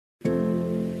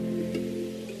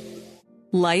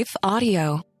Life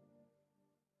Audio.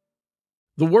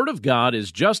 The Word of God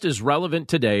is just as relevant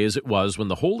today as it was when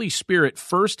the Holy Spirit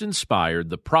first inspired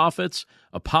the prophets,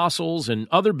 apostles, and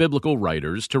other biblical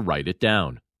writers to write it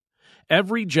down.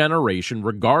 Every generation,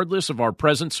 regardless of our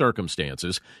present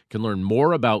circumstances, can learn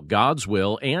more about God's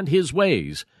will and His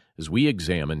ways as we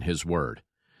examine His Word.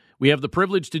 We have the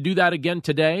privilege to do that again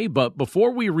today, but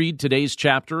before we read today's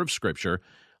chapter of Scripture,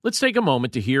 let's take a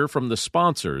moment to hear from the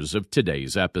sponsors of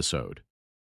today's episode.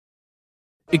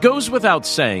 It goes without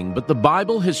saying, but the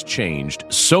Bible has changed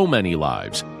so many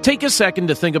lives. Take a second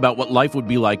to think about what life would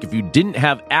be like if you didn't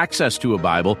have access to a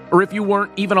Bible or if you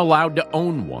weren't even allowed to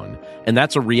own one. And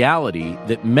that's a reality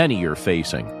that many are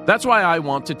facing. That's why I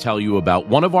want to tell you about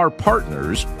one of our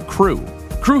partners, Cru.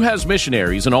 Cru has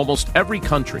missionaries in almost every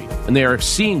country, and they are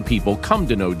seeing people come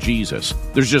to know Jesus.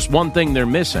 There's just one thing they're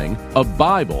missing: a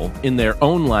Bible in their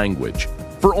own language.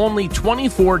 For only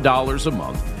 $24 a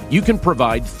month, you can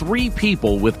provide 3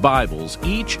 people with Bibles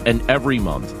each and every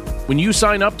month. When you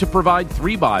sign up to provide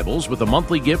 3 Bibles with a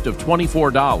monthly gift of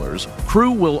 $24,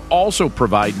 Cru will also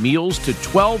provide meals to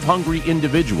 12 hungry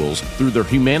individuals through their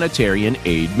humanitarian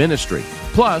aid ministry.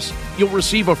 Plus, you'll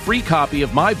receive a free copy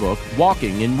of my book,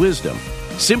 Walking in Wisdom.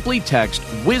 Simply text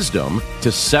WISDOM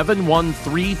to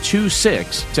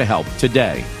 71326 to help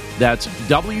today. That's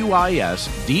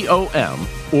WISDOM,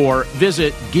 or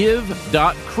visit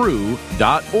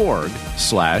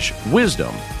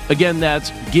give.cru.org/wisdom. Again,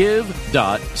 that's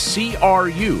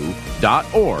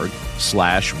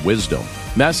give.cru.org/wisdom.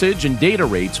 Message and data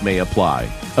rates may apply.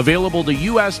 Available to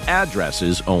U.S.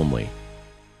 addresses only.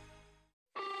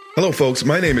 Hello, folks.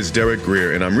 My name is Derek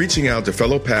Greer, and I'm reaching out to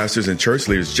fellow pastors and church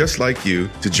leaders just like you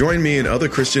to join me and other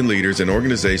Christian leaders and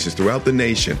organizations throughout the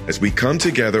nation as we come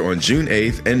together on June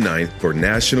 8th and 9th for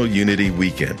National Unity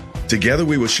Weekend. Together,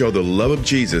 we will show the love of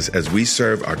Jesus as we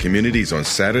serve our communities on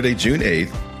Saturday, June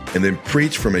 8th, and then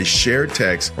preach from a shared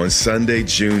text on Sunday,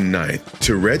 June 9th.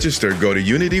 To register, go to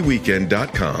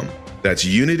unityweekend.com. That's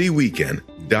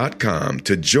unityweekend.com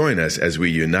to join us as we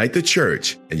unite the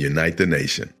church and unite the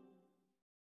nation.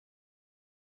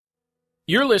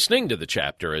 You're listening to the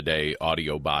Chapter a Day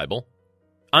audio Bible.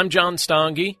 I'm John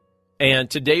Stange, and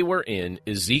today we're in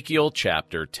Ezekiel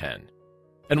chapter 10,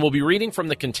 and we'll be reading from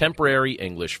the Contemporary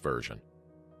English Version.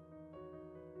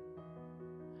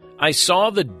 I saw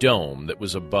the dome that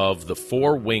was above the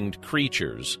 4-winged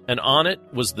creatures, and on it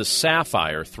was the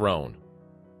sapphire throne.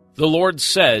 The Lord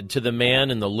said to the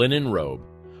man in the linen robe,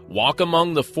 "Walk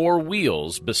among the 4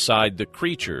 wheels beside the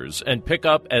creatures, and pick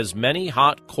up as many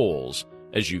hot coals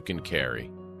as you can carry.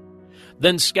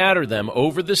 Then scatter them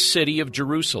over the city of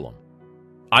Jerusalem."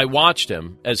 I watched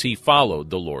him as he followed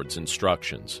the Lord's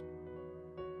instructions.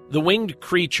 The winged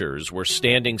creatures were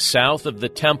standing south of the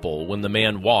temple when the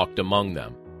man walked among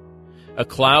them. A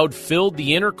cloud filled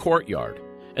the inner courtyard,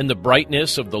 and the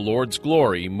brightness of the Lord's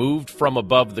glory moved from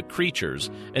above the creatures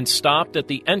and stopped at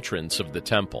the entrance of the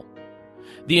temple.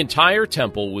 The entire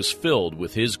temple was filled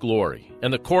with His glory,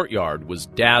 and the courtyard was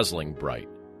dazzling bright.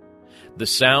 The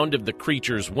sound of the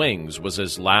creature's wings was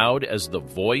as loud as the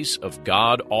voice of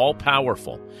God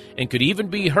All-Powerful, and could even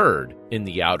be heard in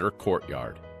the outer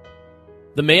courtyard.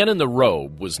 The man in the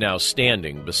robe was now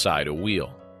standing beside a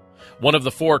wheel. One of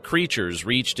the 4 creatures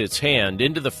reached its hand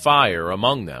into the fire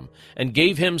among them and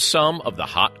gave him some of the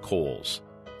hot coals.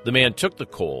 The man took the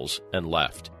coals and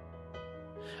left.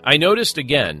 I noticed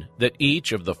again that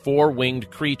each of the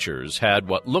 4-winged creatures had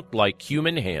what looked like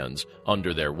human hands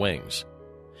under their wings.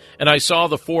 And I saw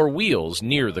the 4 wheels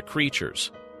near the creatures.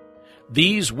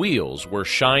 These wheels were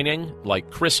shining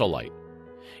like chrysolite.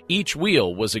 Each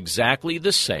wheel was exactly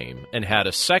the same and had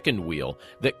a second wheel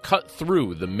that cut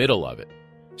through the middle of it,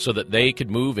 so that they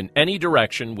could move in any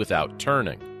direction without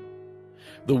turning.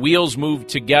 The wheels moved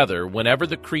together whenever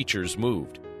the creatures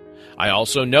moved. I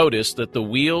also noticed that the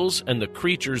wheels and the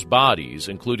creatures' bodies,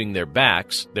 including their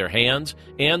backs, their hands,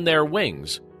 and their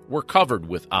wings, were covered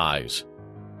with eyes.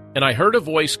 And I heard a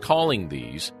voice calling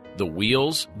these the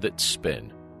wheels that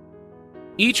spin.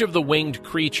 Each of the winged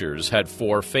creatures had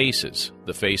 4 faces: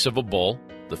 the face of a bull,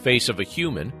 the face of a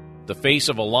human, the face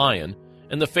of a lion,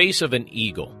 and the face of an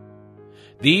eagle.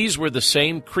 These were the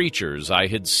same creatures I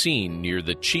had seen near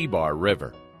the Chebar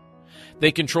River.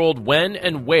 They controlled when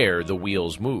and where the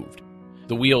wheels moved.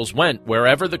 The wheels went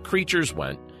wherever the creatures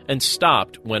went and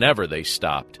stopped whenever they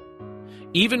stopped.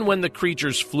 Even when the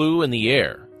creatures flew in the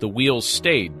air, the wheels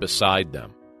stayed beside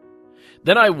them.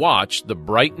 Then I watched the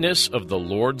brightness of the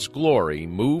Lord's glory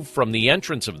move from the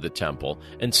entrance of the temple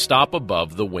and stop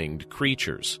above the winged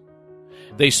creatures.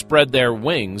 They spread their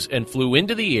wings and flew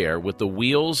into the air with the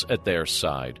wheels at their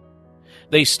side.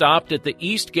 They stopped at the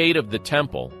east gate of the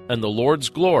temple, and the Lord's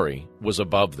glory was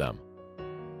above them.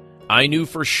 I knew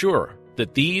for sure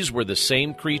that these were the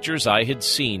same creatures I had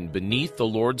seen beneath the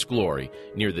Lord's glory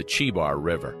near the Chebar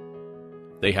River.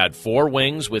 They had 4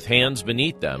 wings with hands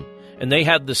beneath them, and they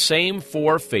had the same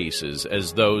 4 faces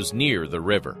as those near the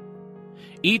river.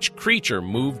 Each creature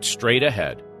moved straight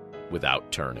ahead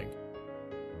without turning.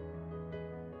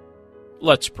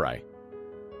 Let's pray.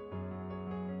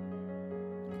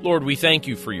 Lord, we thank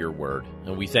you for your word,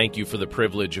 and we thank you for the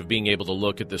privilege of being able to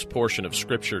look at this portion of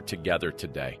Scripture together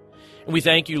today. And we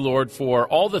thank you, Lord, for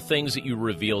all the things that you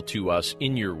reveal to us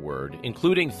in your word,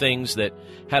 including things that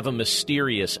have a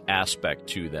mysterious aspect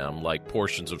to them, like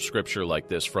portions of Scripture like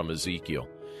this from Ezekiel.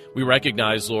 We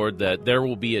recognize, Lord, that there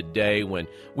will be a day when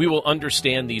we will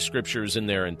understand these Scriptures in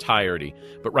their entirety.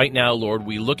 But right now, Lord,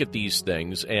 we look at these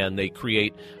things and they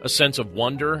create a sense of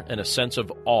wonder and a sense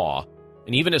of awe,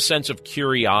 and even a sense of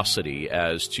curiosity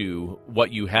as to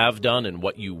what you have done and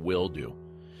what you will do.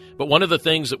 But one of the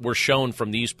things that we're shown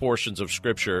from these portions of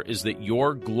Scripture is that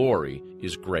your glory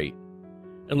is great.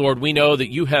 And Lord, we know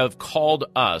that you have called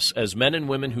us as men and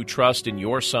women who trust in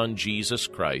your Son, Jesus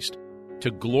Christ,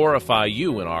 to glorify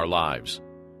you in our lives,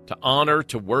 to honor,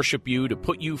 to worship you, to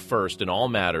put you first in all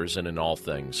matters and in all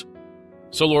things.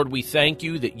 So Lord, we thank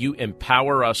you that you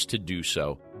empower us to do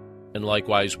so. And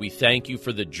likewise, we thank you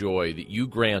for the joy that you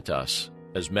grant us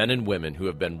as men and women who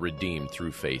have been redeemed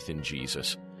through faith in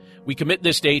Jesus. We commit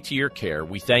this day to your care.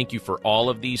 We thank you for all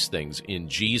of these things in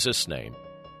Jesus' name.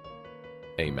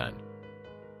 Amen.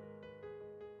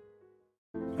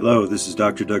 Hello, this is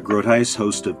Dr. Doug Groothuis,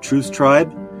 host of Truth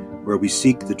Tribe, where we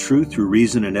seek the truth through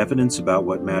reason and evidence about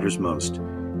what matters most.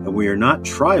 And we are not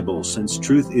tribal, since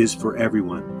truth is for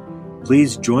everyone.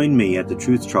 Please join me at the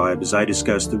Truth Tribe as I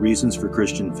discuss the reasons for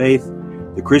Christian faith,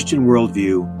 the Christian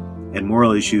worldview, and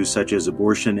moral issues such as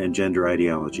abortion and gender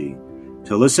ideology.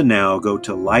 To listen now, go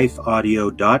to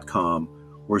lifeaudio.com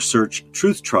or search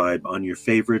Truth Tribe on your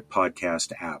favorite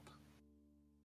podcast app.